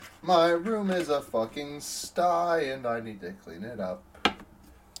My room is a fucking sty, and I need to clean it up.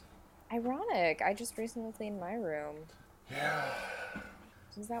 Ironic. I just recently cleaned my room. Yeah.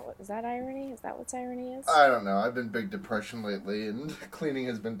 Is that irony? Is that what irony is? I don't know. I've been big depression lately, and cleaning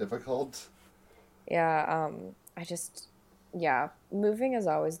has been difficult. Yeah, moving is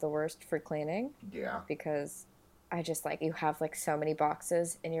always the worst for cleaning. Yeah. Because you have like so many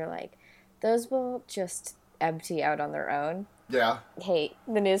boxes and you're like, those will just empty out on their own. Yeah. Hey,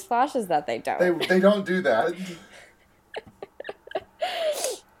 the news flash is that they don't. They don't do that.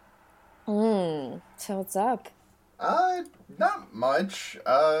 So what's up? Not much.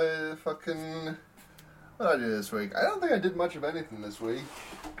 What did I do this week? I don't think I did much of anything this week.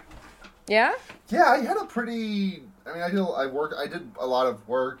 Yeah? Yeah, I had a pretty... I did a lot of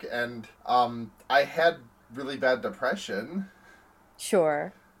work, and, I had really bad depression.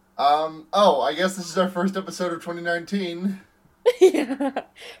 Sure. I guess this is our first episode of 2019. Yeah.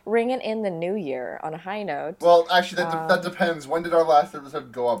 Ringing in the new year on a high note. Well, actually, that depends. When did our last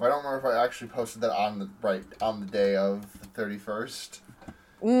episode go up? I don't remember if I actually posted that on the day of the 31st.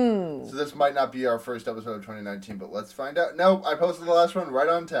 So this might not be our first episode of 2019, but let's find out. Nope, I posted the last one right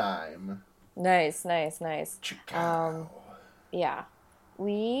on time. Nice. Chicago. Yeah.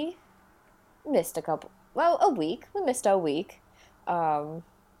 We missed a week. We missed a week.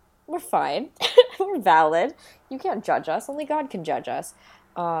 We're fine. We're valid. You can't judge us. Only God can judge us.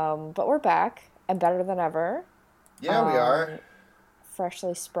 But we're back and better than ever. Yeah, we are.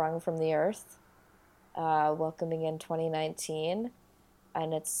 Freshly sprung from the earth. Welcoming in 2019.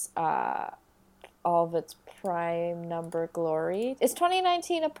 And it's all of its prime number glory. Is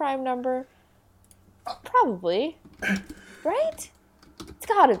 2019 a prime number? Probably. Right? It's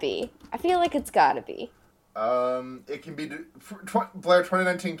gotta be. I feel like it's gotta be. It can be... Blair,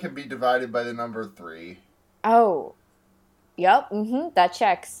 2019 can be divided by the number 3. Oh. Yep, that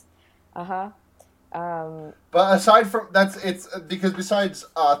checks. But aside from... It's because besides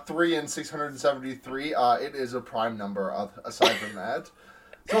 3 and 673, it is a prime number aside from that.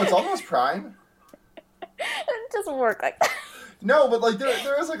 So it's almost prime. It doesn't work like that. No, but like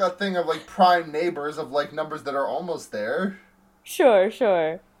there is like a thing of like prime neighbors of like numbers that are almost there. Sure.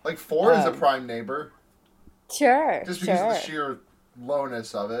 Like 4 is a prime neighbor. Sure. Just because of the sheer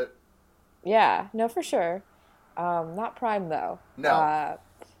lowness of it. Yeah, no, for sure. Not prime though. No.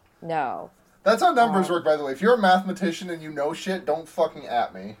 No. That's how numbers work, by the way. If you're a mathematician and you know shit, don't fucking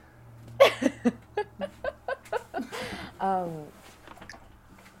at me.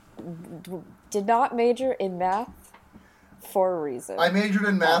 Did not major in math for a reason. I majored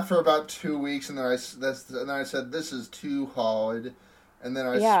in math for about 2 weeks, and then I said this is too hard, and then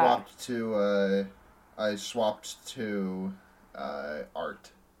I swapped to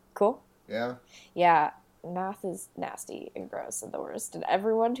art. Cool. Yeah. Yeah, math is nasty and gross and the worst, and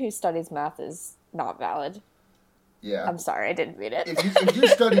everyone who studies math is not valid. Yeah. I'm sorry, I didn't mean it. If you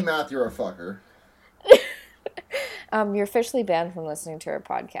study math, you're a fucker. You're officially banned from listening to our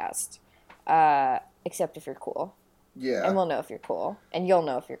podcast, except if you're cool. Yeah. And we'll know if you're cool, and you'll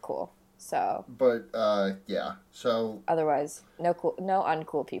know if you're cool. So. But yeah. So. Otherwise, no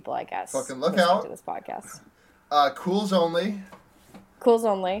uncool people, I guess. Fucking look out to this podcast. Cools only. Cools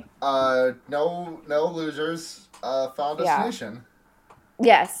only. No losers. Final Destination.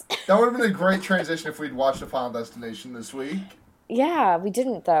 Yes. That would have been a great transition if we'd watched a Final Destination this week. Yeah, we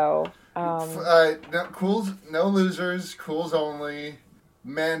didn't though. No losers. Cools only.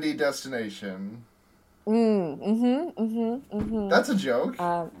 Mandy Destination. That's a joke.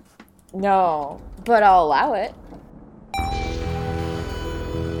 No, but I'll allow it.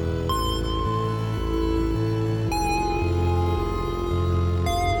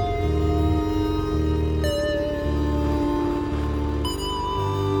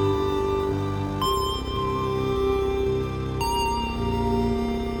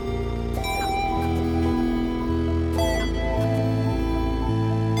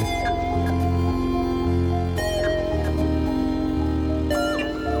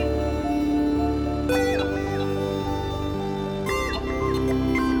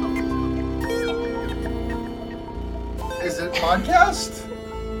 Podcast?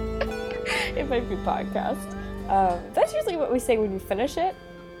 It might be podcast. That's usually what we say when we finish it.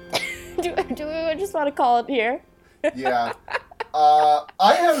 do we just want to call it here? Yeah. I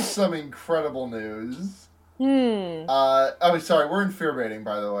have some incredible news. Sorry, we're in fear baiting,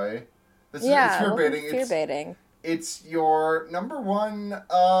 by the way. It's fear baiting. Fear baiting. It's your number one,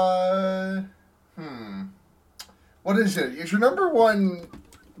 What is it? It's your number one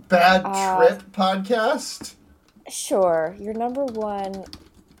bad trip podcast? Sure. Your number one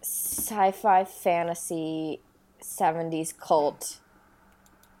sci-fi fantasy 70s cult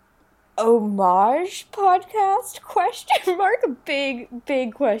homage podcast? Question mark? A big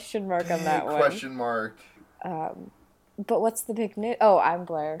question mark on that one. Question mark. But what's the big news? Oh, I'm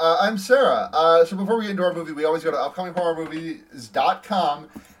Blair. I'm Sarah. So before we get into our movie, we always go to upcominghorrormovies.com,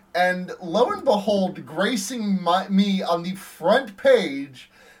 and lo and behold, gracing me on the front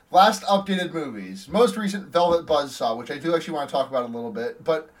page, last updated movies. Most recent, Velvet Buzzsaw, which I do actually want to talk about a little bit,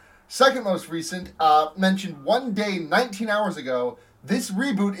 but second most recent, mentioned one day, 19 hours ago, this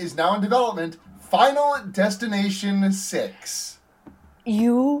reboot is now in development, Final Destination 6.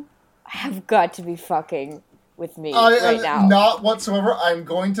 You have got to be fucking with me I right am now. not whatsoever. I'm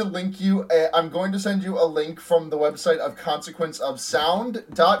going to link you. I'm going to send you a link from the website of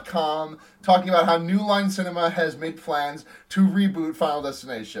consequenceofsound.com talking about how New Line Cinema has made plans to reboot Final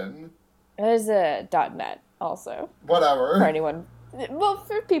Destination. There's a .net also. Whatever. For anyone. Well,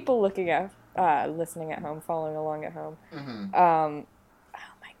 for people listening at home, following along at home. Mm-hmm. Oh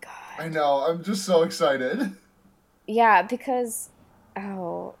my god. I know. I'm just so excited. Yeah, because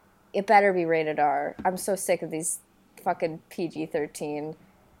it better be rated R. I'm so sick of these fucking PG-13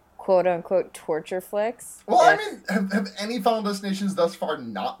 quote-unquote torture flicks. Well, I mean, have any Final Destinations thus far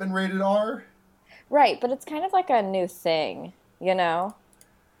not been rated R? Right, but it's kind of like a new thing, you know?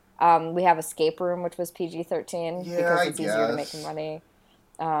 We have Escape Room, which was PG-13 because it's easier to make money.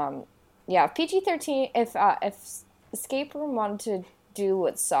 Yeah, PG-13, if Escape Room wanted to do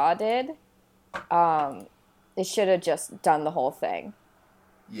what Saw did, it should have just done the whole thing.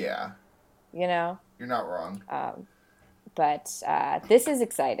 Yeah. You know? You're not wrong. But this is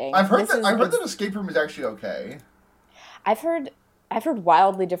exciting. I've heard that Escape Room is actually okay. I've heard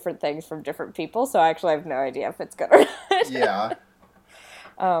wildly different things from different people, so I actually have no idea if it's good or not. Yeah.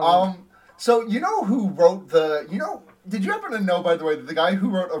 So you know who wrote did you happen to know, by the way, that the guy who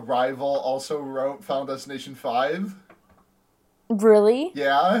wrote Arrival also wrote Final Destination 5? Really?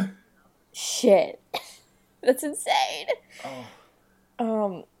 Yeah. Shit. That's insane.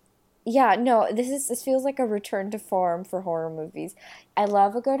 Oh. Yeah, no, this feels like a return to form for horror movies. I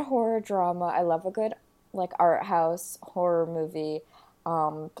love a good horror drama. I love a good, like, art house horror movie.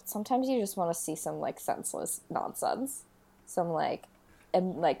 But sometimes you just want to see some, like, senseless nonsense. Some, like,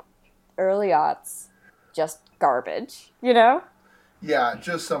 early aughts, just garbage, you know? Yeah,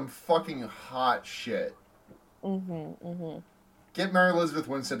 just some fucking hot shit. Get Mary Elizabeth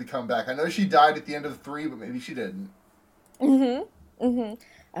Winstead to come back. I know she died at the end of 3, but maybe she didn't.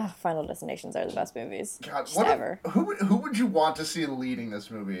 Final Destinations are the best movies. God, ever. Who would you want to see leading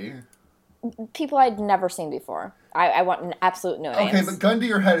this movie? People I'd never seen before. I want an absolute no names. Okay, but gun to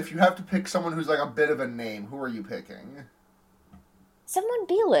your head, if you have to pick someone who's like a bit of a name, who are you picking? Someone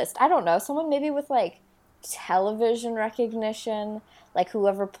B-list. I don't know. Someone maybe with, like, television recognition. Like,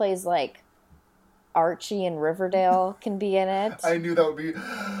 whoever plays, like, Archie in Riverdale can be in it. I knew that would be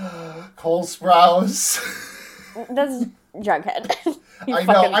Cole Sprouse. That's Jughead.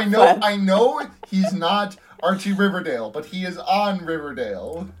 I know he's not Archie Riverdale, but he is on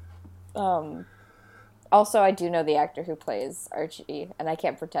Riverdale. Also, I do know the actor who plays Archie, and I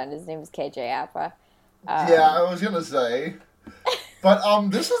can't pretend. His name is KJ Apa. Yeah, I was gonna say. But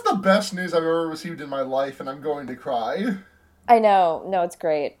this is the best news I've ever received in my life, and I'm going to cry. I know. No, it's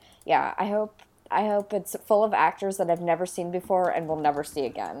great. Yeah, I hope it's full of actors that I've never seen before and will never see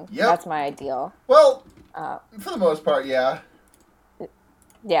again. Yep. That's my ideal. Well, for the most part, yeah.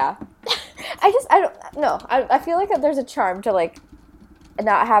 Yeah. I feel like there's a charm to, like,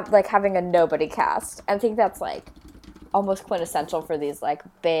 not have, like, having a nobody cast. I think that's, like, almost quintessential for these, like,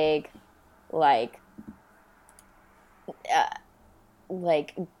 big, like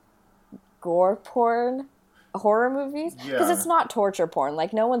gore porn horror movies. Because it's not torture porn.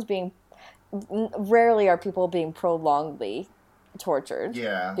 Like, rarely are people being prolongedly tortured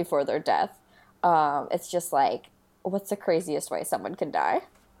before their death. It's just like, what's the craziest way someone can die?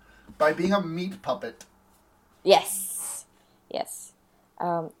 By being a meat puppet. Yes.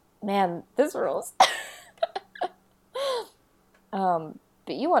 Man, this rules. But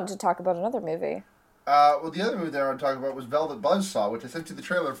you wanted to talk about another movie. Well, the other movie that I want to talk about was Velvet Buzzsaw, which I sent you the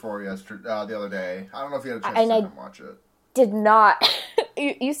trailer for the other day. I don't know if you had a chance to sit and watch it. Did not.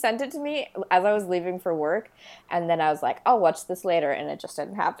 You sent it to me as I was leaving for work, and then I was like, I'll watch this later, and it just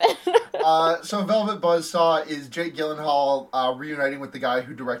didn't happen. So Velvet Buzzsaw is Jake Gyllenhaal reuniting with the guy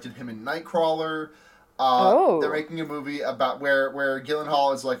who directed him in Nightcrawler. They're making a movie about where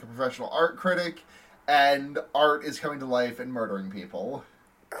Gyllenhaal is like a professional art critic, and art is coming to life and murdering people.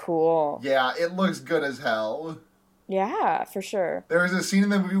 Cool. Yeah, it looks good as hell. Yeah, for sure. There was a scene in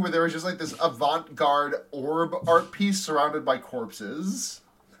the movie where there was just like this avant-garde orb art piece surrounded by corpses.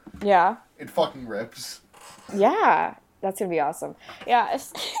 Yeah. It fucking rips. Yeah, that's gonna be awesome. Yeah,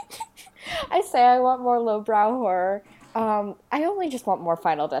 I say I want more lowbrow horror. I only just want more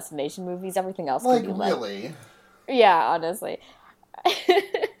Final Destination movies. Everything else can Like, be really? Yeah, honestly.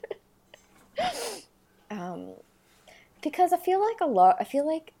 um, because I feel like a lot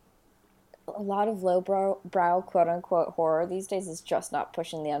of lowbrow quote unquote horror these days is just not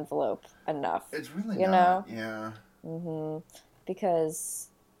pushing the envelope enough. It's really You not, know? yeah. Because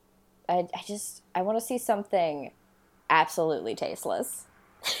I want to see something absolutely tasteless.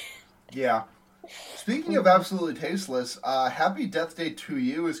 Yeah. Speaking of absolutely tasteless, Happy Death Day to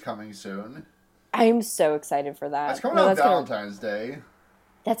You is coming soon. I'm so excited for that. It's coming out Valentine's Day.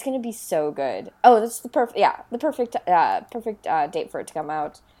 That's gonna be so good. Oh, that's the perfect date for it to come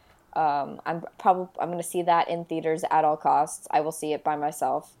out. I'm gonna see that in theaters at all costs. I will see it by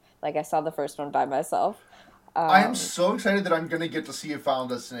myself, like I saw the first one by myself. I am so excited that I'm gonna get to see a Final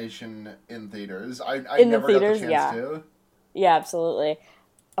Destination in theaters. I never got the chance to. Yeah, absolutely.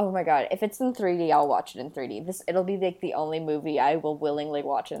 Oh my god, if it's in 3D, I'll watch it in 3D. It'll be like the only movie I will willingly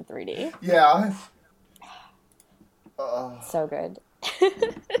watch in 3D. Yeah. So good.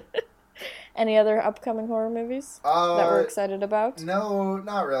 Any other upcoming horror movies that we're excited about? No,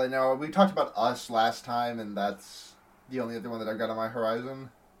 not really. No, we talked about Us last time, and that's the only other one that I've got on my horizon.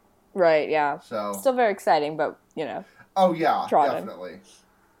 Right, yeah. So still very exciting, but Oh yeah, definitely.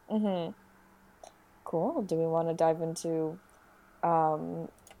 Cool. Do we want to dive into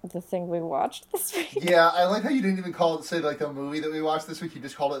the thing we watched this week? Yeah, I like how you didn't even say like the movie that we watched this week. You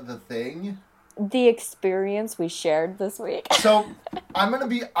just called it The Thing. The experience we shared this week. So I'm gonna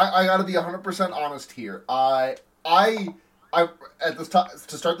be. I gotta be 100% honest here. I at this time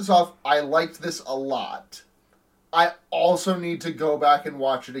to start this off, I liked this a lot. I also need to go back and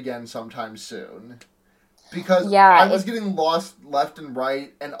watch it again sometime soon. Because I was getting lost left and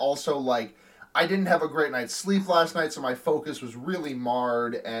right, and also, like, I didn't have a great night's sleep last night, so my focus was really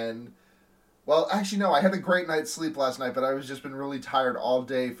marred, and... Well, actually, no, I had a great night's sleep last night, but I was just been really tired all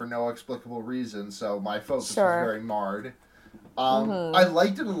day for no explicable reason, so my focus was very marred. I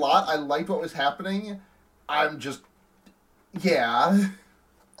liked it a lot. I liked what was happening. I'm just... Yeah...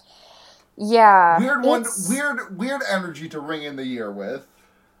 Yeah. Weird energy to ring in the year with.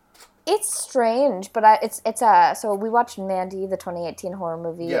 It's strange, but so we watched Mandy, the 2018 horror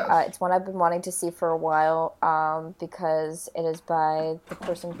movie. Yes. It's one I've been wanting to see for a while, because it is by the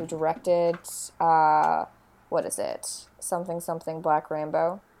person who directed, what is it? Something Black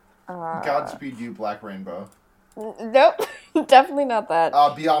Rainbow. Godspeed You, Black Rainbow. Nope, definitely not that.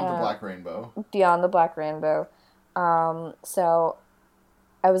 Beyond the Black Rainbow. Beyond the Black Rainbow. So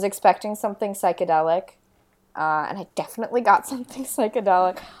I was expecting something psychedelic, and I definitely got something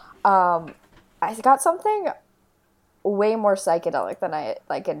psychedelic. I got something way more psychedelic than I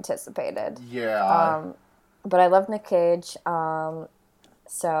anticipated. Yeah. But I love Nick Cage.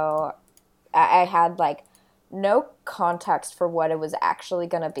 So I had no context for what it was actually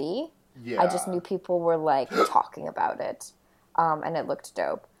gonna be. Yeah. I just knew people were talking about it, and it looked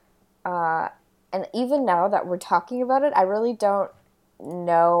dope. And even now that we're talking about it, I really don't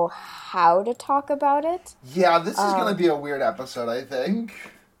know how to talk about it. Yeah, this is gonna be a weird episode, I think.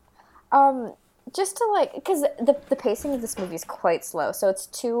 Just to because the pacing of this movie is quite slow, so it's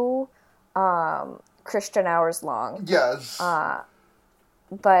 2 Christian hours long. Yes.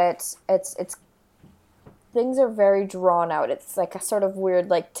 But it's things are very drawn out. It's like a sort of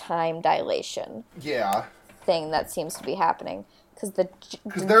weird time dilation. Yeah. Thing that seems to be happening because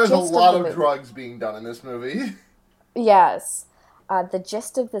there's a lot of drugs being done in this movie. Yes. The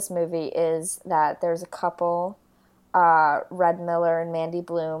gist of this movie is that there's a couple, Red Miller and Mandy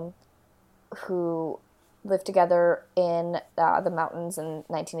Bloom, who lived together in the mountains in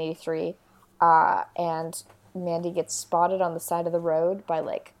 1983, and Mandy gets spotted on the side of the road by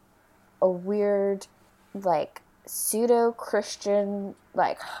a weird pseudo-Christian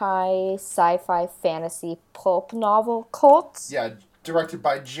high sci-fi fantasy pulp novel cult. Yeah, directed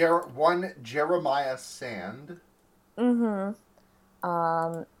by Jeremiah Sand.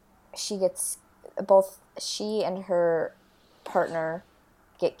 She and her partner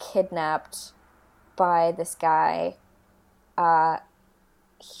get kidnapped by this guy.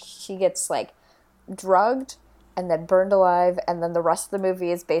 She gets drugged and then burned alive, and then the rest of the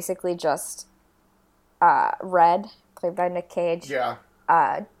movie is basically just Red, played by Nick Cage,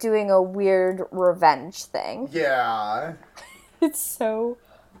 doing a weird revenge thing. Yeah. It's so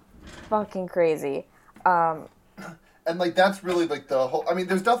fucking crazy. And that's really the whole. I mean,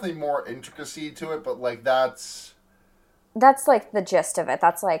 there's definitely more intricacy to it, but that's the gist of it.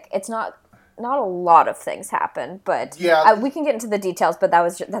 That's it's not not a lot of things happen, but we can get into the details. But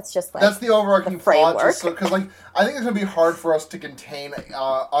that's just like that's the overarching framework. Just because like I think it's gonna be hard for us to contain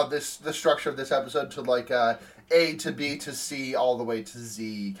the structure of this episode to like A to B to C all the way to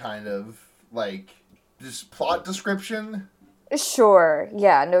Z kind of like just plot description. Sure.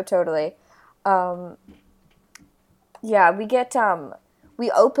 Yeah. No. Totally. Yeah. We get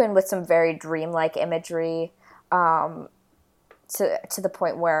we open with some very dreamlike imagery. To the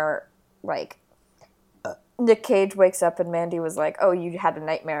point where, like, Nick Cage wakes up and Mandy was like, oh, you had a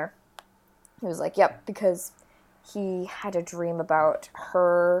nightmare. He was like, yep, because he had a dream about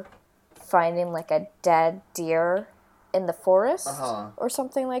her finding, like, a dead deer in the forest or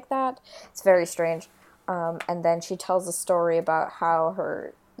something like that. It's very strange. And then she tells a story about how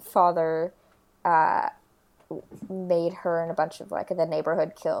her father made her and a bunch of, like, the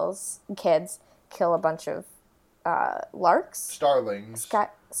neighborhood kids kill a bunch of larks? Starlings.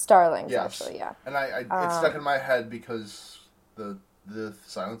 Starlings, yes. Actually, yeah. And it's stuck in my head because the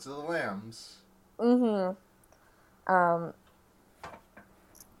Silence of the Lambs. Mm-hmm.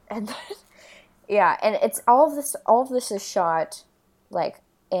 And then, yeah, and it's all of this is shot, like,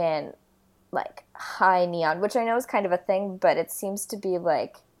 in, like, high neon, which I know is kind of a thing, but it seems to be,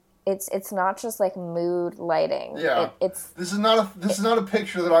 like, it's not just like mood lighting. Yeah, this is not a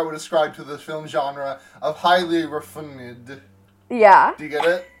picture that I would ascribe to the film genre of highly refined. Yeah. Do you get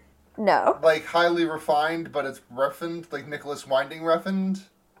it? No. Like highly refined, but it's refined, like Nicholas Winding Refn.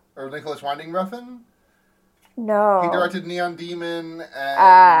 No. He directed Neon Demon and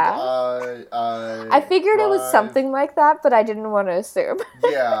I figured it was something like that, but I didn't want to assume.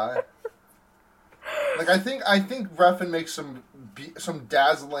 Yeah. Like I think Refn makes some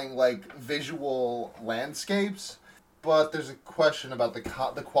dazzling like visual landscapes, but there's a question about the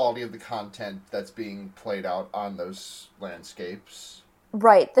quality of the content that's being played out on those landscapes.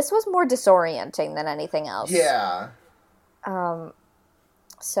 Right. This was more disorienting than anything else. Yeah.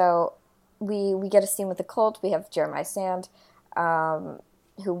 So we get a scene with the cult. We have Jeremiah Sand,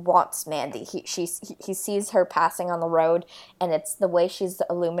 who wants Mandy. He sees her passing on the road, and it's the way she's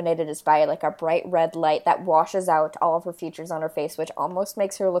illuminated is by like a bright red light that washes out all of her features on her face, which almost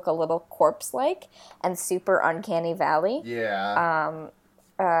makes her look a little corpse-like and super uncanny valley. Yeah.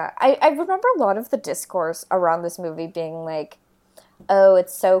 I remember a lot of the discourse around this movie being like, oh,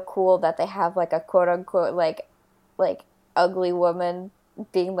 it's so cool that they have like a quote-unquote like ugly woman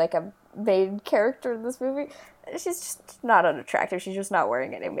being like a main character in this movie. She's just not unattractive. She's just not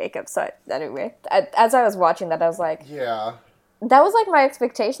wearing any makeup. So anyway, as I was watching that, I was like, yeah, that was like my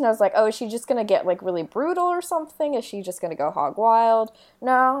expectation. I was like, oh, is she just gonna get like really brutal or something? Is she just gonna go hog wild?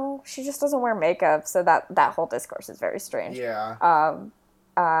 No, she just doesn't wear makeup. So that whole discourse is very strange. Yeah.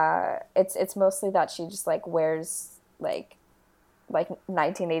 It's mostly that she just like wears like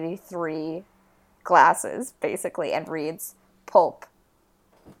 1983 glasses basically and reads pulp.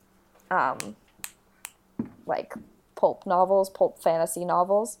 Like pulp novels, pulp fantasy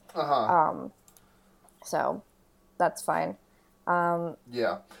novels. So that's fine.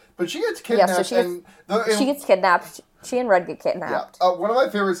 Yeah, but she gets kidnapped. Yeah, so she gets kidnapped. She and Red get kidnapped. Yeah. One of my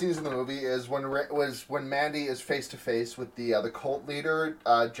favorite scenes in the movie is when Mandy is face to face with the cult leader,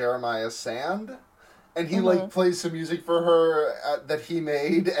 Jeremiah Sand, and he like plays some music for her that he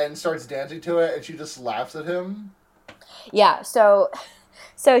made and starts dancing to it, and she just laughs at him. Yeah.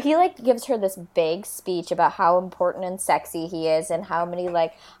 So he, like, gives her this big speech about how important and sexy he is and how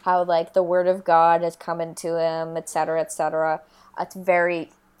the word of God has come into him, et cetera, et cetera. It's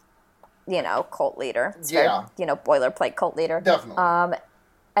very, cult leader. It's very, boilerplate cult leader. Definitely.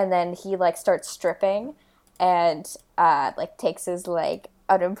 And then he, like, starts stripping and, takes his, like,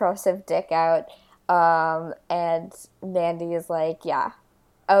 unimpressive dick out. And Mandy is like, yeah.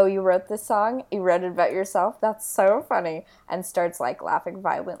 Oh, you wrote this song? You wrote it about yourself? That's so funny. And starts, like, laughing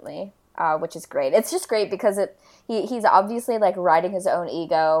violently, which is great. It's just great because he's obviously, like, riding his own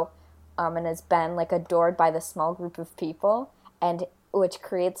ego and has been, like, adored by this small group of people, and which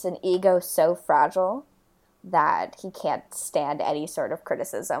creates an ego so fragile that he can't stand any sort of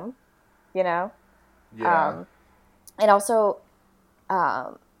criticism, Yeah.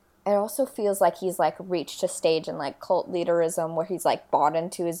 It also feels like he's, like, reached a stage in, like, cult leaderism where he's, like, bought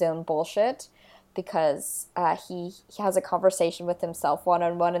into his own bullshit because he has a conversation with himself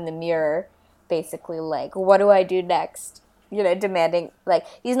one-on-one in the mirror, basically, like, what do I do next? Demanding, like,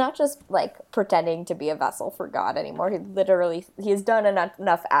 he's not just, like, pretending to be a vessel for God anymore. He's done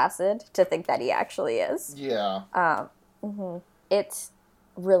enough acid to think that he actually is. Yeah. It's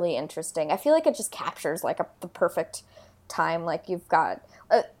really interesting. I feel like it just captures, like, the perfect time. Like, you've got...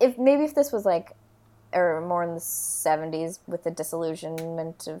 if this was like, or more in the 70s with the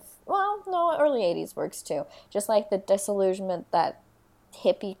disillusionment of, well, no, early 80s works too. Just like the disillusionment that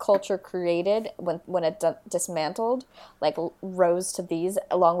hippie culture created when it dismantled, like rose to these,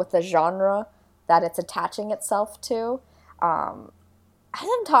 along with the genre that it's attaching itself to. As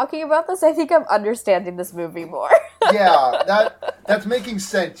I'm talking about this, I think I'm understanding this movie more. Yeah, that's making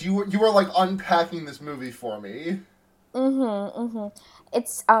sense. You were like unpacking this movie for me.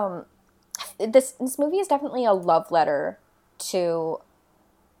 It's this movie is definitely a love letter to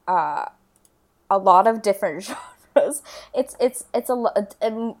a lot of different genres.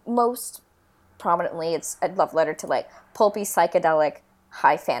 Most prominently it's a love letter to like pulpy psychedelic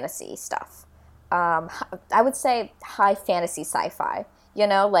high fantasy stuff. I would say high fantasy sci-fi. You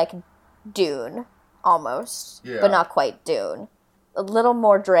know, like Dune almost, Yeah. but not quite Dune. A little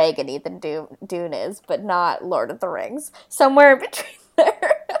more dragony than Dune is, but not Lord of the Rings. Somewhere in between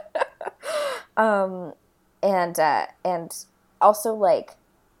there. And also like,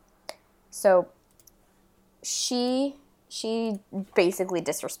 so she basically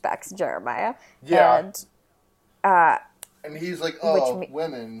disrespects Jeremiah. Yeah. And And he's like, oh,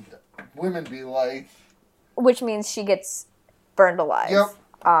 women be like, which means she gets burned alive. Yep.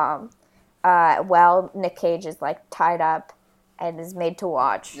 Well, Nick Cage is like tied up and is made to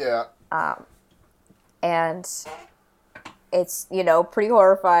watch. Yeah. And it's, you know, pretty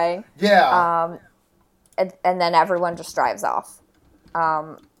horrifying. Yeah. And then everyone just drives off.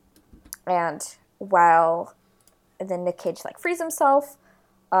 And then Nick Cage like frees himself,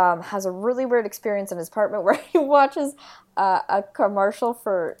 has a really weird experience in his apartment where he watches a commercial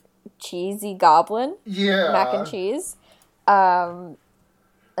for Cheesy Goblin. Yeah. Mac and cheese. And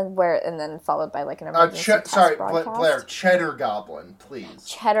then followed by like an emergency test broadcast. Blair, Cheddar Goblin, please.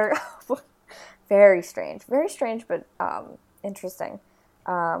 Cheddar Goblin. Very strange, but interesting.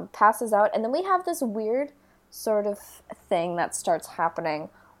 Passes out, and then we have this weird sort of thing that starts happening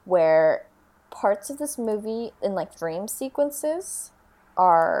where parts of this movie in like dream sequences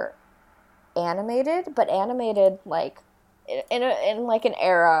are animated, but animated like in like an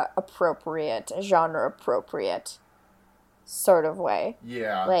era appropriate, genre appropriate sort of way.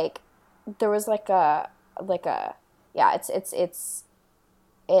 Yeah. Like there was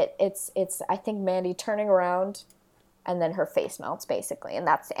it's I think Mandy turning around and then her face melts basically, and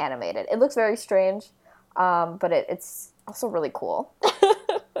that's animated. It looks very strange, but it's also really cool.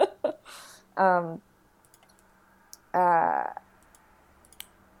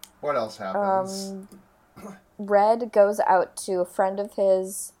 What else happens? Red goes out to a friend of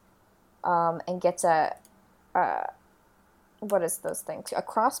his and gets what is those things? A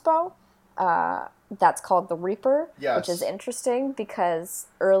crossbow? That's called the Reaper, yes. Which is interesting because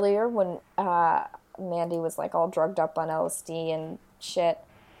earlier when Mandy was like all drugged up on LSD and shit,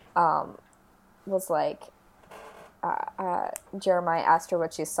 was like, Jeremiah asked her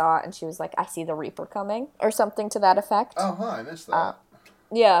what she saw, and she was like, I see the Reaper coming, or something to that effect. Oh, huh, I missed that.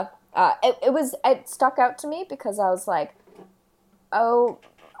 Yeah. It stuck out to me because I was like, oh,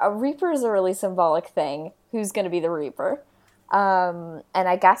 a Reaper is a really symbolic thing. Who's going to be the Reaper? And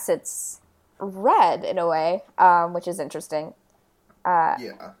I guess it's Red in a way, which is interesting.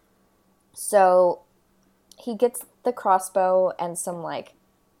 Yeah. So he gets the crossbow and some like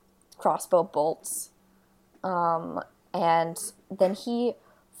crossbow bolts. And then he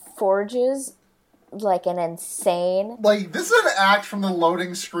forges like an insane... Like, this is an act from the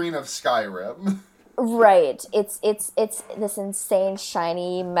loading screen of Skyrim. Right. It's this insane,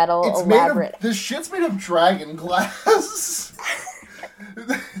 shiny, metal, elaborate... This shit's made of dragon glass.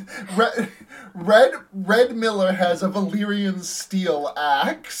 Red Miller has a Valyrian steel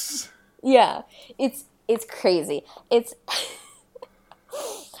axe. Yeah. It's crazy. It's...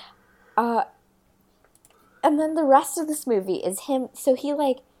 And then the rest of this movie is him... So he,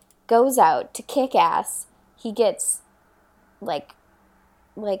 like, goes out to kick ass. He gets, like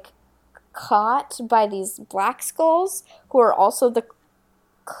caught by these Black Skulls, who are also the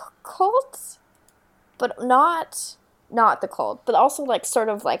cult, but not the cult, but also, like, sort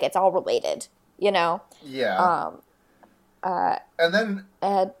of, like, it's all related, you know? Yeah. And then...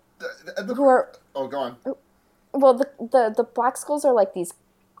 who are... Oh, go on. Well, the Black Skulls are, like, these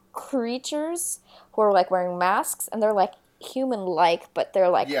creatures who are, like, wearing masks, and they're, like, human-like, but they're,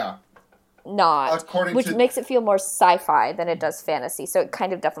 like... Yeah. Not. Which makes it feel more sci-fi than it does fantasy, so it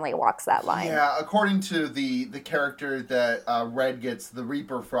kind of definitely walks that line. Yeah, according to the character that Red gets the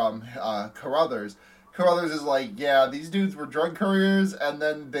Reaper from, Carruthers is like, yeah, these dudes were drug couriers, and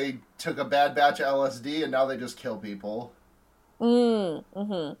then they took a bad batch of LSD, and now they just kill people. But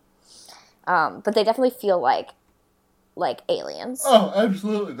they definitely feel like aliens. Oh,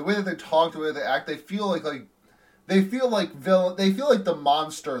 absolutely. The way that they talk, the way they act, they feel like they feel like they feel like the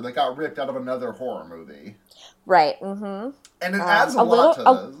monster that got ripped out of another horror movie. Right. Mm-hmm. And it adds a lot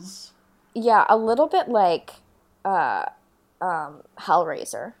to this. Yeah, a little bit like Hellraiser.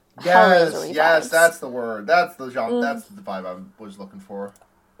 Yes, Hellraiser-y yes, vibes. that's the word. That's the genre. That's the vibe I was looking for.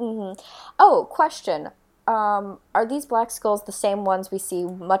 Mm-hmm. Oh, question. Are these black skulls the same ones we see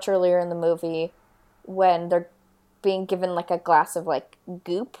much earlier in the movie when they're being given like a glass of like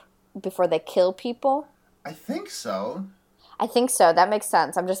goop before they kill people? I think so. I think so. That makes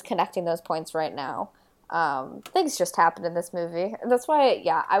sense. I'm just connecting those points right now. Things just happened in this movie. That's why,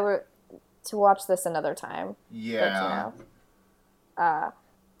 yeah, I were to watch this another time. Yeah. But,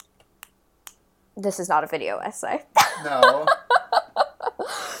 this is not a video essay. No.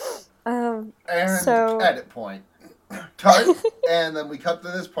 And edit point. Cut, and then we cut to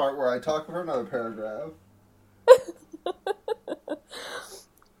this part where I talk for another paragraph.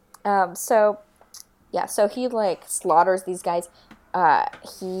 So he like slaughters these guys.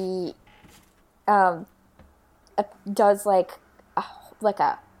 He does like a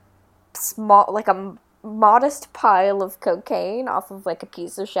small, like a modest pile of cocaine off of like a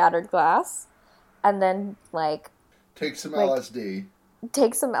piece of shattered glass, and then like take some LSD.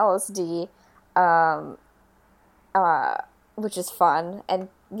 Take some LSD, which is fun, and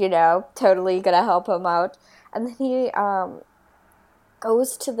totally gonna help him out. And then he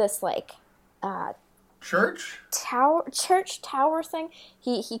goes to this like church tower thing.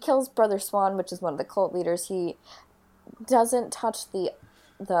 He kills Brother Swan, which is one of the cult leaders. He doesn't touch the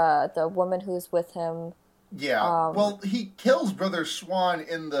woman who's with him. Yeah. Well, he kills Brother Swan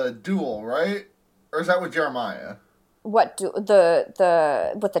in the duel, right? Or is that with Jeremiah? What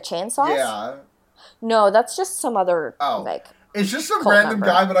the with the chainsaws? Yeah. No, that's just some other like. It's just some random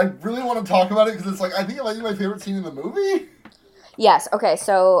guy, but I really want to talk about it because it's like I think it might be my favorite scene in the movie. Yes. Okay.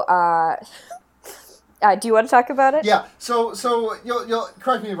 So, do you want to talk about it? Yeah. So you'll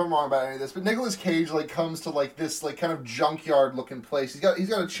correct me if I'm wrong about any of this, but Nicolas Cage like comes to like this like kind of junkyard looking place. He's got a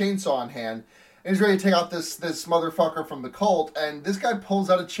chainsaw in hand. And he's ready to take out this motherfucker from the cult, and this guy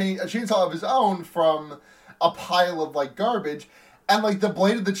pulls out a chainsaw of his own from a pile of like garbage, and like the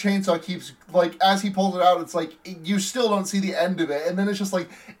blade of the chainsaw keeps like as he pulls it out, it's like you still don't see the end of it, and then it's just like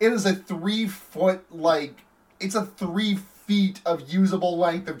it is a 3 foot like it's a 3 feet of usable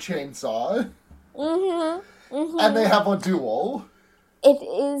length of chainsaw. Mm-hmm. Mm-hmm. And they have a duel. It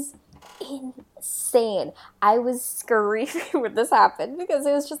is insane. I was screaming when this happened because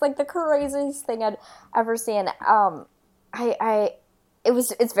it was just like the craziest thing I'd ever seen.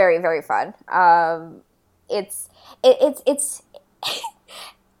 It's very, very fun. It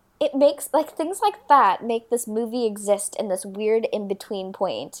makes like things like that make this movie exist in this weird in-between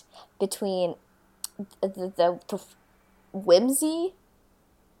point between the whimsy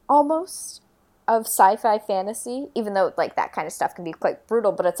almost of sci-fi fantasy, even though like that kind of stuff can be quite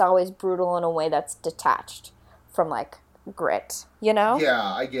brutal, but it's always brutal in a way that's detached from like grit,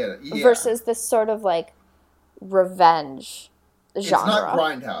 Yeah, I get it. Yeah. Versus this sort of like revenge genre. It's not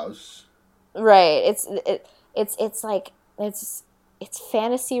Grindhouse. Right. It's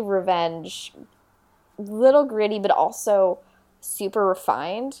fantasy revenge, little gritty, but also super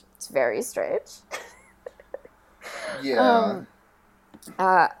refined. It's very strange. Yeah.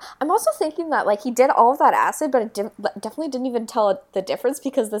 I'm also thinking that like he did all of that acid, but it definitely didn't even tell the difference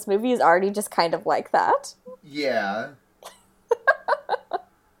because this movie is already just kind of like that. Yeah.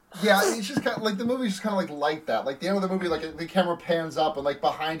 Yeah, it's just kind of like the movie's just kind of like that. Like the end of the movie, like the camera pans up and like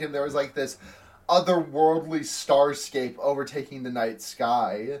behind him there was like this otherworldly starscape overtaking the night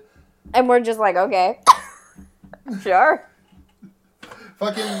sky. And we're just like, okay, sure.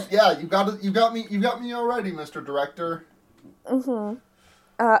 Fucking yeah, you got me already, Mr. Director. Mm-hmm.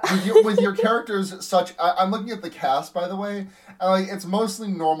 With your characters such... I'm looking at the cast, by the way, and like it's mostly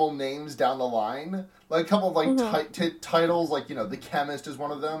normal names down the line. Like a couple of like titles, like, The Chemist is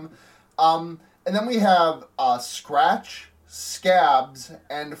one of them. And then we have Scratch, Scabs,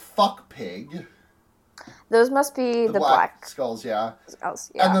 and Fuck Pig. Those must be the black skulls, yeah.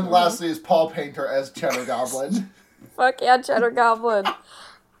 Skulls, yeah. And then lastly is Paul Painter as Cheddar Goblin. Fuck yeah, Cheddar Goblin.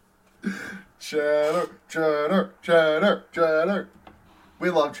 Cheddar, cheddar, cheddar, cheddar. We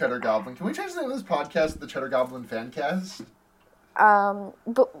love Cheddar Goblin. Can we change the name of this podcast to the Cheddar Goblin Fancast?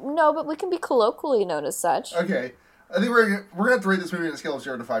 But we can be colloquially known as such. Okay. I think we're gonna have to rate this movie on a scale of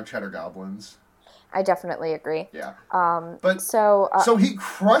 0 to 5 Cheddar Goblins. I definitely agree. Yeah. But so he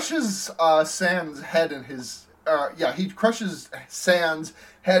crushes Sam's head in his he crushes Sam's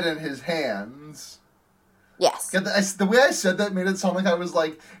head in his hands. Yes. Yeah, the way I said that made it sound like I was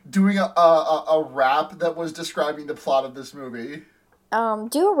like doing a rap that was describing the plot of this movie.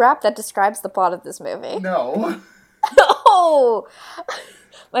 Do a rap that describes the plot of this movie. No. No!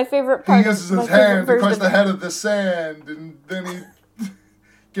 My favorite part He uses his hand to crush the head of the sand, and then he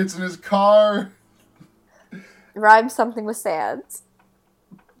gets in his car. Rhymes something with sands.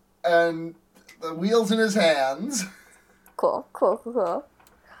 And the wheels in his hands. Cool.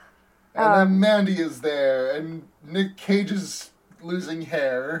 And then Mandy is there, and Nick Cage is losing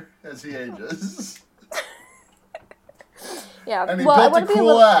hair as he ages. Yeah. And he built a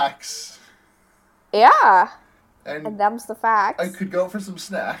cool axe. Yeah. And them's the facts. I could go for some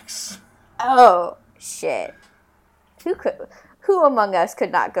snacks. Oh, shit. Who among us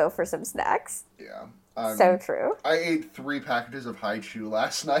could not go for some snacks? Yeah. So true. I ate 3 packages of Hi-Chew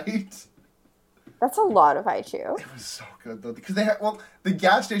last night. That's a lot of Hi-Chew. It was so good, though. Because the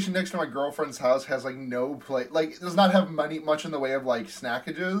gas station next to my girlfriend's house has, like, no place. Like, does not have much in the way of, like,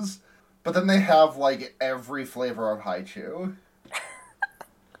 snackages. But then they have, like, every flavor of Hi-Chew.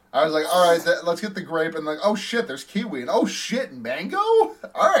 I was like, all right, let's get the grape. And like, oh, shit, there's kiwi. And oh, shit, mango? All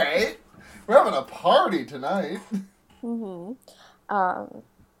right. We're having a party tonight. Mm-hmm.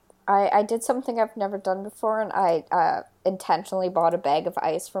 I did something I've never done before, and I intentionally bought a bag of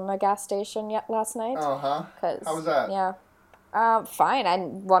ice from a gas station last night. Uh-huh. How was that? Yeah. Fine. I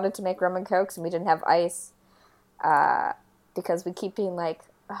wanted to make rum and cokes, and we didn't have ice. Because we keep being like,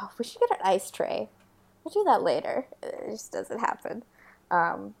 oh, we should get an ice tray. We'll do that later. It just doesn't happen.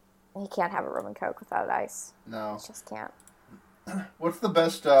 You can't have a rum and coke without ice. No. You just can't. What's the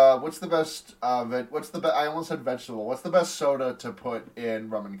best, I almost said vegetable. What's the best soda to put in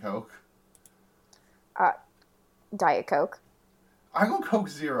rum and coke? Diet Coke. I go Coke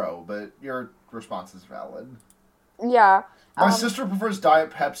Zero, but your response is valid. Yeah. My sister prefers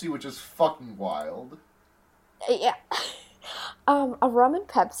Diet Pepsi, which is fucking wild. Yeah. A rum and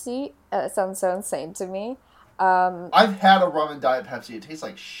Pepsi sounds so insane to me. I've had a rum and Diet Pepsi. It tastes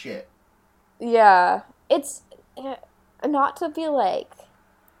like shit. Yeah. It's not to be like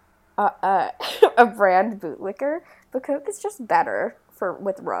a brand bootlicker, but Coke is just better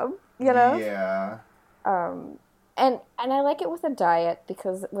with rum, you know? Yeah. And I like it with a diet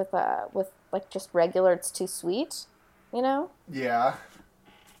because with like just regular it's too sweet, you know? Yeah.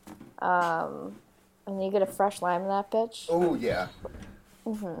 And you get a fresh lime in that bitch. Oh yeah.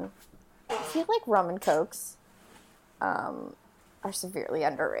 Mhm. I feel like rum and cokes are severely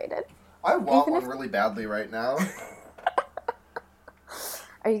underrated. I want one really badly right now.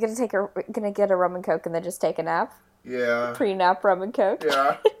 Are you gonna get a rum and coke and then just take a nap? Yeah. Pre-nap rum and coke.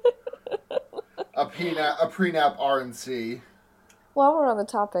 Yeah. a pre-nap RNC. While we're on the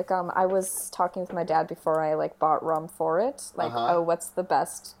topic, I was talking with my dad before I bought rum for it. What's the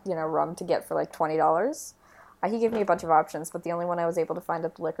best rum to get for $20? He gave me a bunch of options, but the only one I was able to find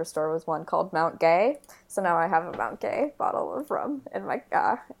at the liquor store was one called Mount Gay. So now I have a Mount Gay bottle of rum in my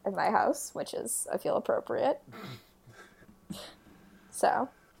house, which is, I feel, appropriate. So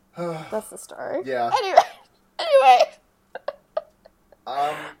that's the story. Yeah. Anyway.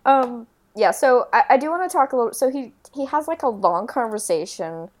 Yeah. So I do want to talk a little. So he has a long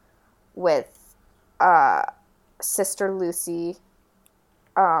conversation with Sister Lucy,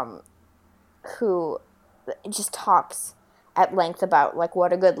 who just talks at length about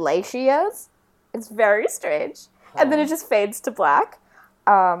what a good lay she is. It's very strange. And then it just fades to black.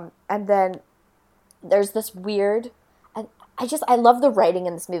 And then there's this weird, and I love the writing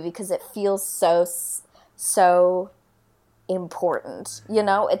in this movie because it feels so important.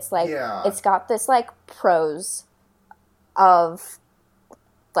 It's It's got this prose of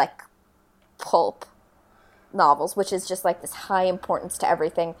pulp novels, which is just this high importance to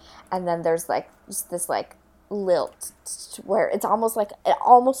everything, and then there's just this lilt where it's almost it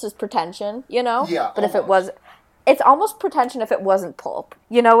almost is pretension, Yeah. But almost. It's almost pretension if it wasn't pulp.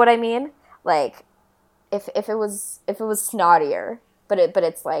 You know what I mean? If it was snottier, but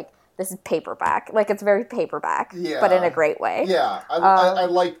it's this is paperback. It's very paperback, but in a great way. Yeah, I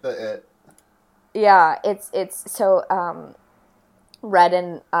like it. Yeah, it's so. Red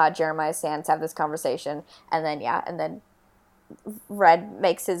and Jeremiah Sands have this conversation, and then Red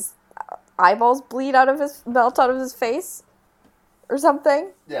makes his eyeballs melt out of his face, or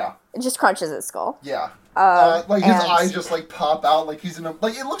something. Yeah. It just crunches his skull. Yeah. His eyes just pop out he's in a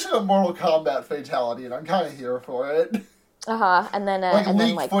it looks like a Mortal Kombat fatality, and I'm kind of here for it. And then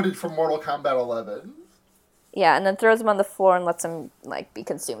leaked footage from Mortal Kombat 11. Yeah, and then throws him on the floor and lets him be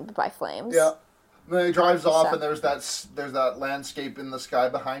consumed by flames. Yeah. And then he drives off, and there's that landscape in the sky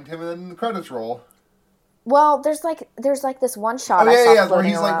behind him, and then the credits roll. Well, there's this one shot where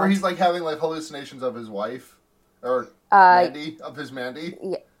he's having hallucinations of his wife, or Mandy, of his Mandy.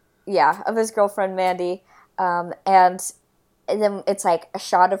 Yeah, of his girlfriend Mandy, and then it's a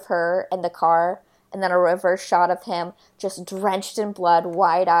shot of her in the car, and then a reverse shot of him just drenched in blood,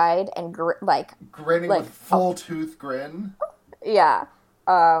 wide-eyed, and grinning with full tooth grin. Yeah.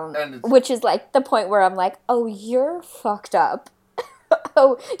 Which is like the point where I'm like, oh, you're fucked up.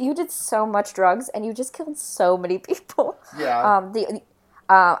 Oh, you did so much drugs and you just killed so many people. Yeah.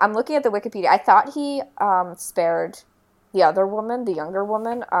 I'm looking at the Wikipedia. I thought he spared the other woman, the younger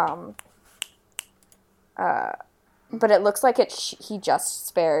woman. But it looks like he just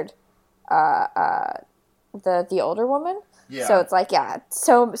spared the older woman. Yeah. So it's like, yeah,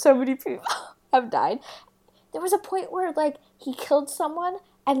 so many people have died. There was a point where like he killed someone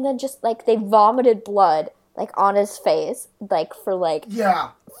and then just like they vomited blood like on his face like for like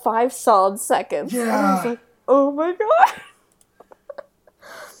 5 solid seconds. Yeah. And I was like, oh my god.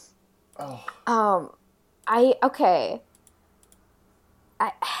 Oh.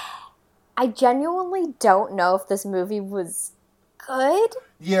 I genuinely don't know if this movie was good.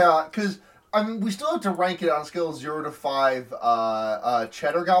 Yeah, because I mean, we still have to rank it on a scale of 0 to 5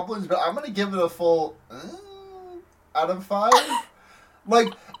 cheddar goblins, but I'm gonna give it a full out of 5.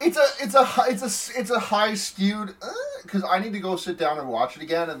 Like it's a high skewed because I need to go sit down and watch it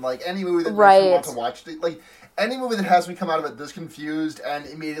again, and like any movie that makes me want to watch it, like any movie that has me come out of it this confused and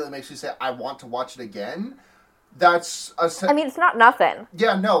immediately makes me say I want to watch it again. That's I mean, it's not nothing.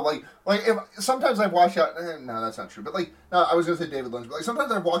 Yeah, no, like if sometimes I've watched out. No, that's not true. But like, no, I was gonna say David Lynch. But like,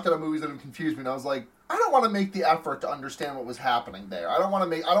 sometimes I've walked out of movies that have confused me, and I was like, I don't want to make the effort to understand what was happening there. I don't want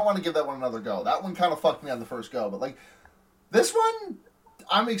to give that one another go. That one kind of fucked me on the first go. But like, this one,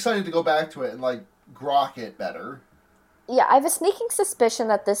 I'm excited to go back to it and like grok it better. Yeah, I have a sneaking suspicion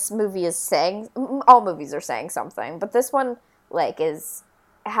that this movie is saying. All movies are saying something, but this one like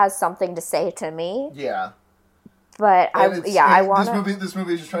has something to say to me. Yeah. But I want This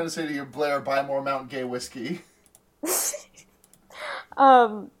movie is just trying to say to you, Blair, buy more Mount Gay whiskey.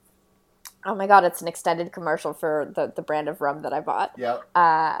 Oh my god, it's an extended commercial for the brand of rum that I bought. Yep.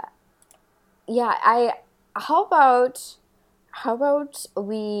 How about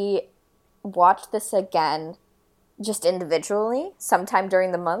we watch this again, just individually, sometime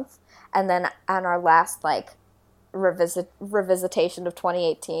during the month, and then on our last like revisitation of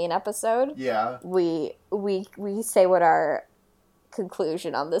 2018 episode, we say what our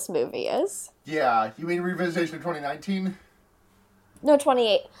conclusion on this movie is. Yeah, you mean revisitation of 2019? No,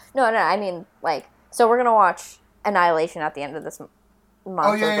 28. No, I mean like, so we're gonna watch Annihilation at the end of this month,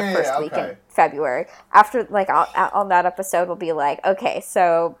 or the first week in February. After like on that episode, we'll be like, okay,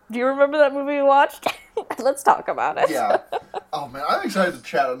 so do you remember that movie we watched? Let's talk about it. Yeah. Oh man, I'm excited to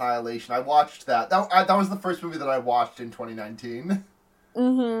chat Annihilation. I watched that. That was the first movie that I watched in 2019.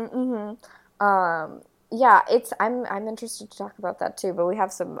 Yeah, I'm interested to talk about that too, but we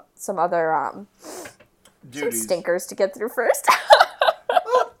have some other some stinkers to get through first.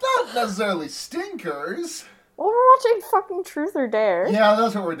 Well, not necessarily stinkers. Well, we're watching fucking Truth or Dare. Yeah,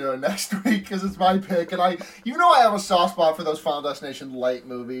 that's what we're doing next week, because it's my pick, and I have a soft spot for those Final Destination light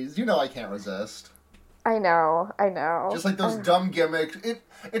movies. You know I can't resist. I know. Just like those dumb gimmicks.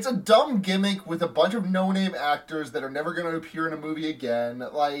 It's a dumb gimmick with a bunch of no-name actors that are never going to appear in a movie again.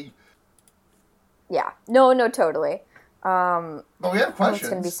 Like... Yeah. No, totally. But we have questions. It's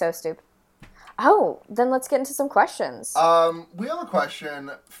going to be so stupid. Oh, then let's get into some questions. We have a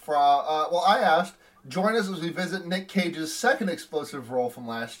question from... I asked, join us as we visit Nick Cage's second explosive role from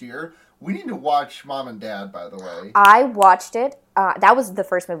last year. We need to watch Mom and Dad, by the way. I watched it. That was the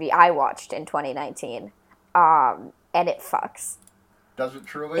first movie I watched in 2019. And it fucks. Does it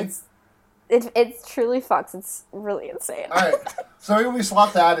truly? It truly fucks. It's really insane. Alright. So maybe we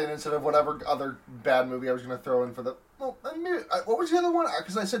slot that in instead of whatever other bad movie I was going to throw in for the... Well, what was the other one?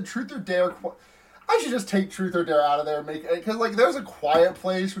 Because I said Truth or Dare... I should just take Truth or Dare out of there and make... Because, like, there's A Quiet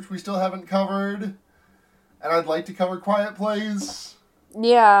Place, which we still haven't covered. And I'd like to cover Quiet Place.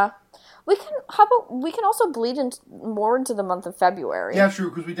 Yeah. We can also bleed more into the month of February. Yeah, true,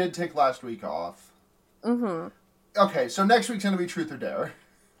 because we did take last week off. Mm-hmm. Okay, so next week's going to be Truth or Dare.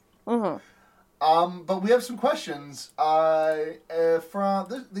 Mm-hmm. But we have some questions. From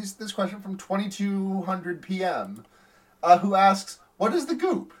this question from 2200 PM, who asks, "What is the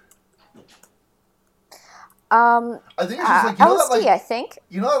goop?" I think it's just like LSD. I think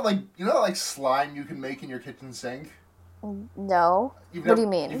you know that slime you can make in your kitchen sink. No. What do you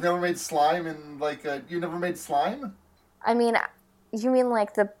mean? You've never made slime in you've never made slime? I mean, you mean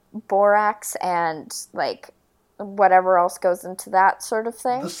like the borax and like whatever else goes into that sort of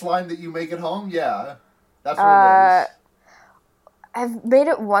thing? The slime that you make at home? Yeah. That's what it is. I've made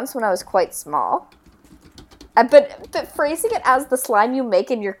it once when I was quite small. But phrasing it as the slime you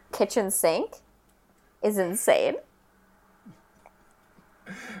make in your kitchen sink is insane.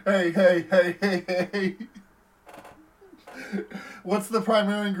 Hey. What's the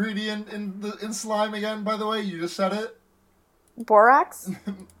primary ingredient in slime again, by the way? You just said it? Borax?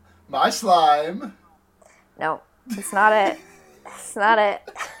 My slime. No, it's not it. It's not it.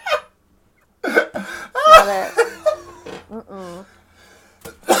 It's not it. Mm-mm.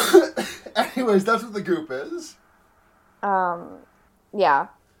 Anyways, that's what the goop is. Yeah.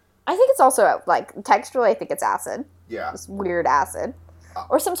 I think it's also, like, texturally, I think it's acid. Yeah. It's weird acid.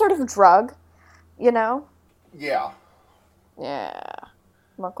 Or some sort of drug, you know? Yeah. Yeah.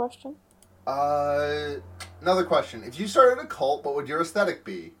 More question? Another question. If you started a cult, what would your aesthetic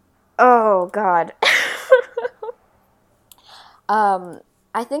be? Oh, God.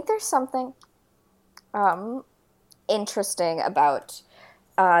 I think there's something interesting about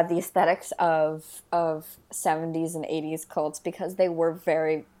the aesthetics of 70s and 80s cults because they were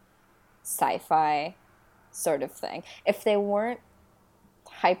very sci-fi sort of thing. If they weren't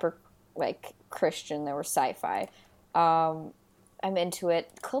hyper, like, Christian, they were sci-fi. I'm into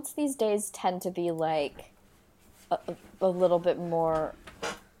it. Cults these days tend to be, like, a little bit more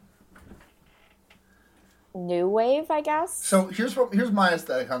new wave, I guess. So here's my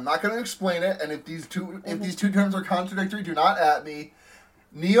aesthetic. I'm not going to explain it, and if these two terms are contradictory, do not at me.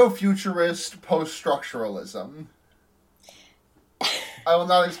 Neo-futurist post-structuralism. I will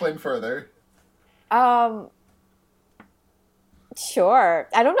not explain further. Sure.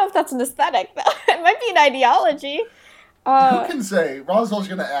 I don't know if that's an aesthetic, though. It might be an ideology. Who can say? Roswell's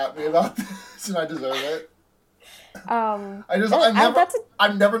going to at me about this, and I deserve it. I'm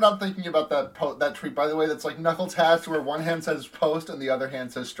never not thinking about that tweet. By the way, that's like knuckle tats, where one hand says post and the other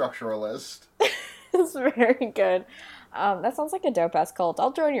hand says structuralist. It's very good. That sounds like a dope ass cult.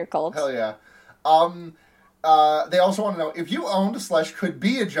 I'll join your cult. Hell yeah. They also want to know, if you owned / could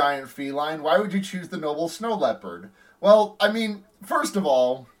be a giant feline, why would you choose the noble snow leopard? Well, I mean, first of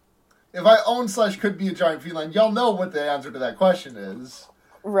all, if I own / could be a giant feline, y'all know what the answer to that question is.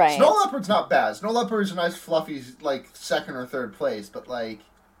 Right. Snow leopard's not bad. Snow leopard is a nice fluffy, like, second or third place, but, like,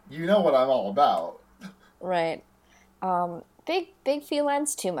 you know what I'm all about. Right. Big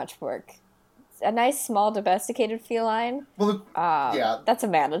feline's too much work. A nice, small, domesticated feline. Well, yeah, that's a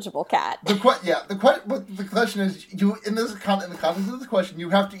manageable cat. The question is, in the context of this question, you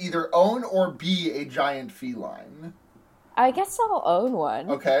have to either own or be a giant feline. I guess I'll own one.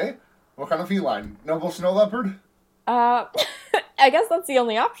 Okay, what kind of feline? Noble snow leopard? I guess that's the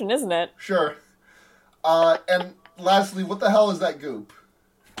only option, isn't it? Sure. And lastly, what the hell is that goop?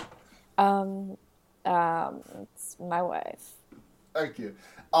 It's my wife. Thank you.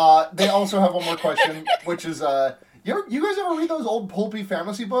 They also have one more question, which is, you guys ever read those old pulpy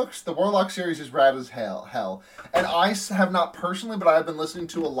fantasy books? The Warlock series is rad as hell. And I have not personally, but I've been listening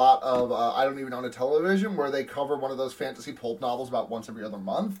to a lot of, I Don't Even Own a Television, where they cover one of those fantasy pulp novels about once every other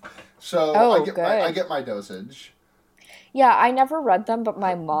month. So I get my dosage. Yeah, I never read them, but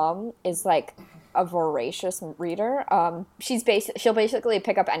my mom is, like, a voracious reader. She'll basically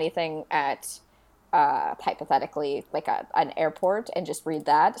pick up anything at, hypothetically, like an airport and just read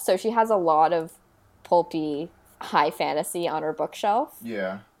that. So she has a lot of pulpy high fantasy on her bookshelf.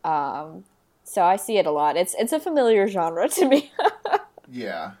 Yeah. So I see it a lot. It's a familiar genre to me.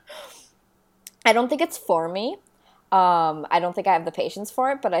 Yeah. I don't think it's for me. I don't think I have the patience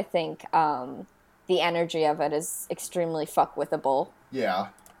for it, but I think the energy of it is extremely fuck-withable. Yeah.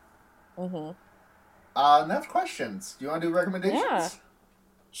 Mm-hmm. And that's questions. Do you want to do recommendations? Yeah.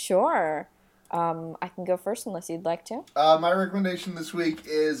 Sure. I can go first unless you'd like to. My recommendation this week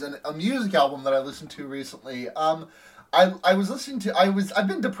is a music album that I listened to recently. I've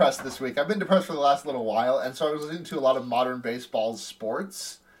been depressed this week. I've been depressed for the last little while, and so I was listening to a lot of modern baseball's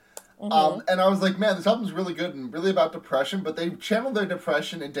sports. Mm-hmm. And I was like, man, this album's really good and really about depression, but they channeled their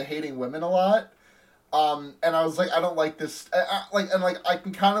depression into hating women a lot. And I was like, I don't like this. I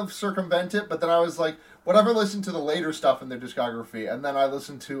can kind of circumvent it, but then I was like, whatever, listen to the later stuff in their discography. And then I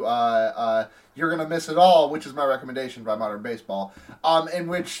listened to You're Gonna Miss It All, which is my recommendation by Modern Baseball.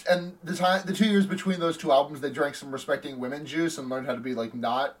 The 2 years between those two albums, they drank some Respecting Women juice and learned how to be, like,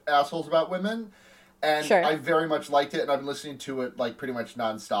 not assholes about women. And sure. I very much liked it, and I've been listening to it, like, pretty much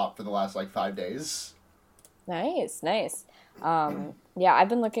nonstop for the last, like, 5 days. Nice. Yeah, I've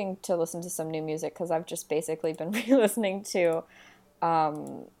been looking to listen to some new music because I've just basically been re-listening to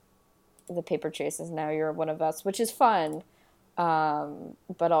The Paper Chases, Now You're One of Us, which is fun,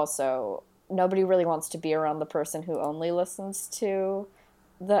 but also nobody really wants to be around the person who only listens to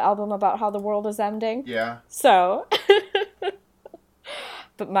the album about how the world is ending. Yeah. So,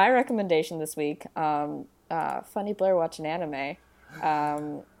 but my recommendation this week, Funny Blair watching anime.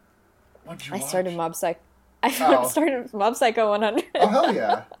 What'd you I started Mob Psycho. I started Mob Psycho 100. Oh, hell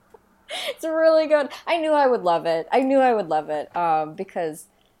yeah. It's really good. I knew I would love it. Because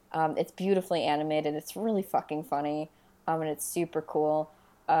it's beautifully animated. It's really fucking funny, and it's super cool.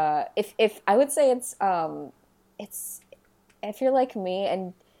 If I would say it's if you're like me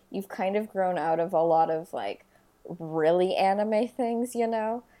and you've kind of grown out of a lot of like really anime things,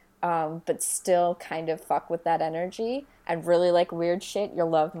 but still kind of fuck with that energy and really like weird shit, you'll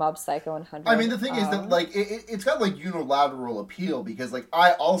love Mob Psycho 100. I mean, the thing is that, like, it's got, like, unilateral appeal because, like,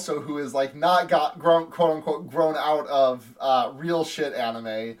 I also, who is, like, not quote-unquote, grown out of real shit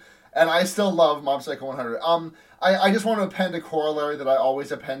anime, and I still love Mob Psycho 100. I just want to append a corollary that I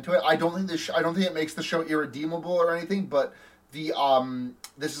always append to it. I don't think I don't think it makes the show irredeemable or anything, but this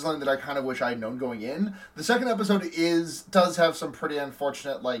is something that I kind of wish I had known going in. The second episode does have some pretty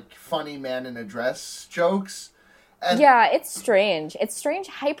unfortunate, like, funny man in a dress jokes. And yeah, it's strange. It's strange,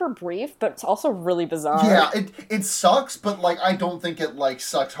 hyper brief, but it's also really bizarre. Yeah, it sucks, but, like, I don't think it, like,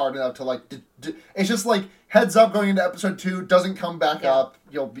 sucks hard enough to, like, it's just, like, heads up going into episode 2, doesn't come back up,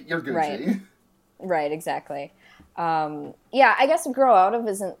 you're Gucci. Right, exactly. Yeah, I guess grow out of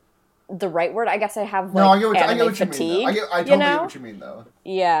isn't the right word. I guess I have, like, I get what fatigue, you mean, though. I totally get what you mean, though.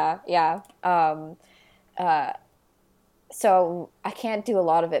 Yeah. So I can't do a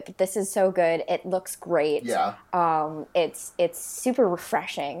lot of it, but this is so good. It looks great. Yeah. It's super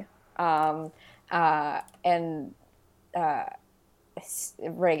refreshing. And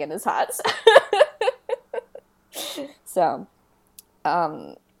Reagan is hot. So,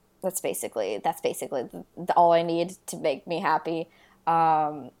 that's basically all I need to make me happy.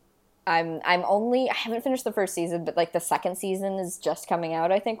 I haven't finished the first season, but like the second season is just coming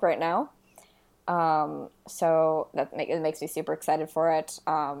out, I think, right now. So it makes me super excited for it.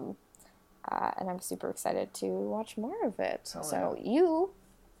 And I'm super excited to watch more of it. Oh, so yeah. you,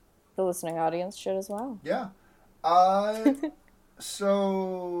 the listening audience, should as well. Yeah.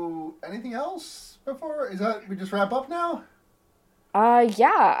 So anything else before? We just wrap up now?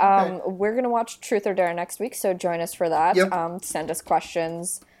 Yeah. Okay. We're gonna watch Truth or Dare next week, so join us for that. Yep. Send us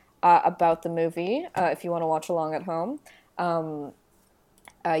questions about the movie if you want to watch along at home.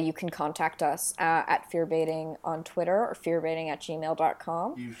 You can contact us at fearbaiting on Twitter or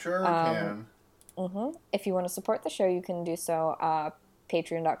fearbaiting@gmail.com. You sure can. Mm-hmm. If you want to support the show, you can do so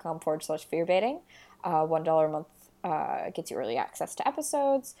patreon.com/fearbaiting. $1 a month gets you early access to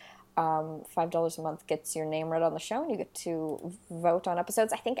episodes. $5 a month gets your name read on the show, and you get to vote on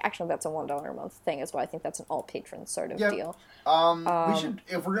episodes. I think actually that's a $1 a month thing as well. I think that's an all patrons sort of deal. We should,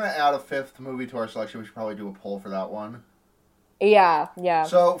 if we're gonna add a fifth movie to our selection, we should probably do a poll for that one. Yeah.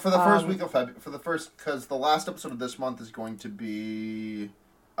 So for the first week of February, because the last episode of this month is going to be,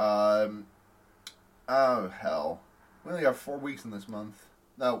 oh hell, we only have 4 weeks in this month.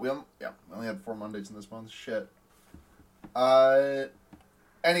 No, we only had 4 Mondays in this month. Shit.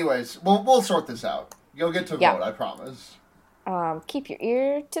 Anyways, we'll sort this out. You'll get to vote, I promise. Keep your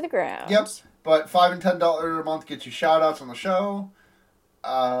ear to the ground. Yep. But $5 and $10 a month gets you shout outs on the show.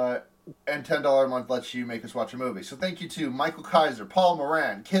 And $10 a month lets you make us watch a movie. So thank you to Michael Kaiser, Paul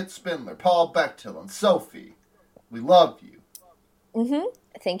Moran, Kit Spindler, Paul Bechtel, and Sophie. We love you. Mm-hmm.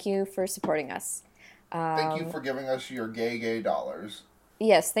 Thank you for supporting us. Thank you for giving us your gay dollars.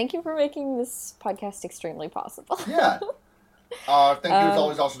 Yes, thank you for making this podcast extremely possible. Yeah. Thank you as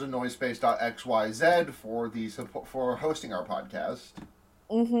always also to Noisepace.xyz for the support for hosting our podcast.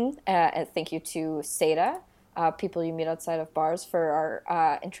 Mm-hmm. And thank you to Seda, people you meet outside of bars, for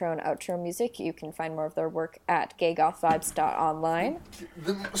our intro and outro music. You can find more of their work at gaygothvibes.online.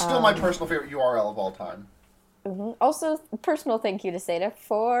 Still my personal favorite URL of all time. Mm-hmm. Also, personal thank you to Seda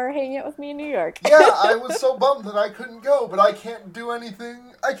for hanging out with me in New York. Yeah, I was so bummed that I couldn't go, but I can't do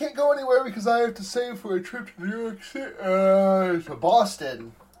anything. I can't go anywhere because I have to save for a trip to New York City, to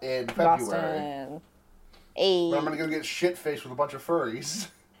Boston in February. Boston. Hey. Where I'm gonna go get shit-faced with a bunch of furries.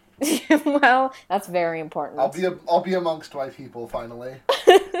 Well, that's very important. I'll be amongst my people finally.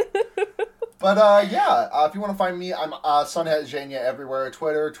 But, if you want to find me, I'm Sunhat Zhenya everywhere.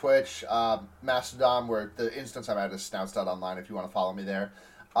 Twitter, Twitch, Mastodon, where the instance I'm at is snouts.online if you want to follow me there.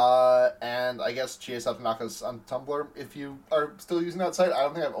 And I guess GSF Tanaka's on Tumblr if you are still using that site. I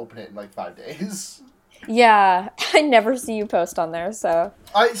don't think I've opened it in like 5 days. Yeah, I never see you post on there, so...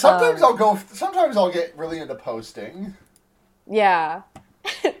 Sometimes I'll get really into posting. Yeah.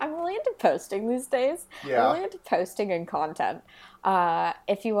 I'm really into posting these days. Yeah. I'm really into posting and content.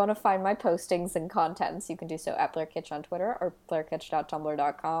 If you want to find my postings and contents, you can do so at BlairKitch on Twitter or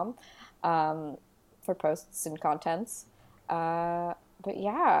blairkitch.tumblr.com for posts and contents. But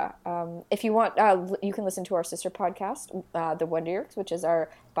yeah, if you want, you can listen to our sister podcast, The Wonder Years, which is our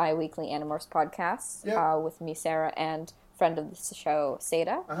bi-weekly Animorphs podcast with me, Sarah, and friend of the show,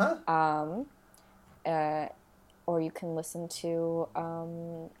 Seda. Or you can listen to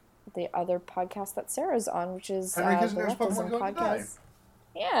the other podcast that Sarah's on, which is Henry Kissinger's Pokemon Going to Die.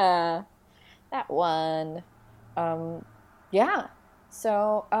 Yeah, that one. Yeah.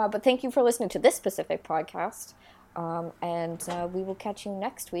 So, but thank you for listening to this specific podcast. And we will catch you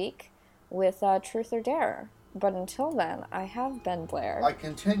next week with Truth or Dare. But until then, I have been Blair. I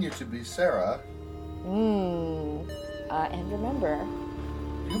continue to be Sarah. And remember,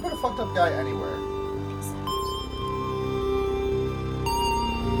 you can put a fucked up guy anywhere.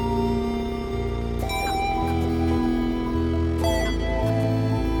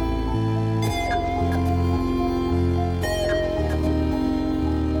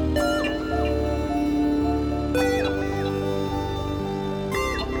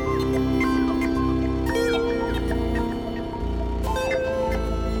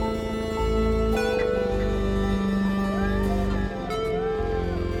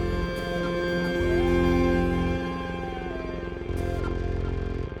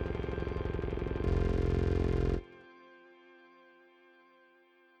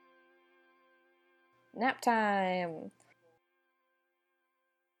 Nap time.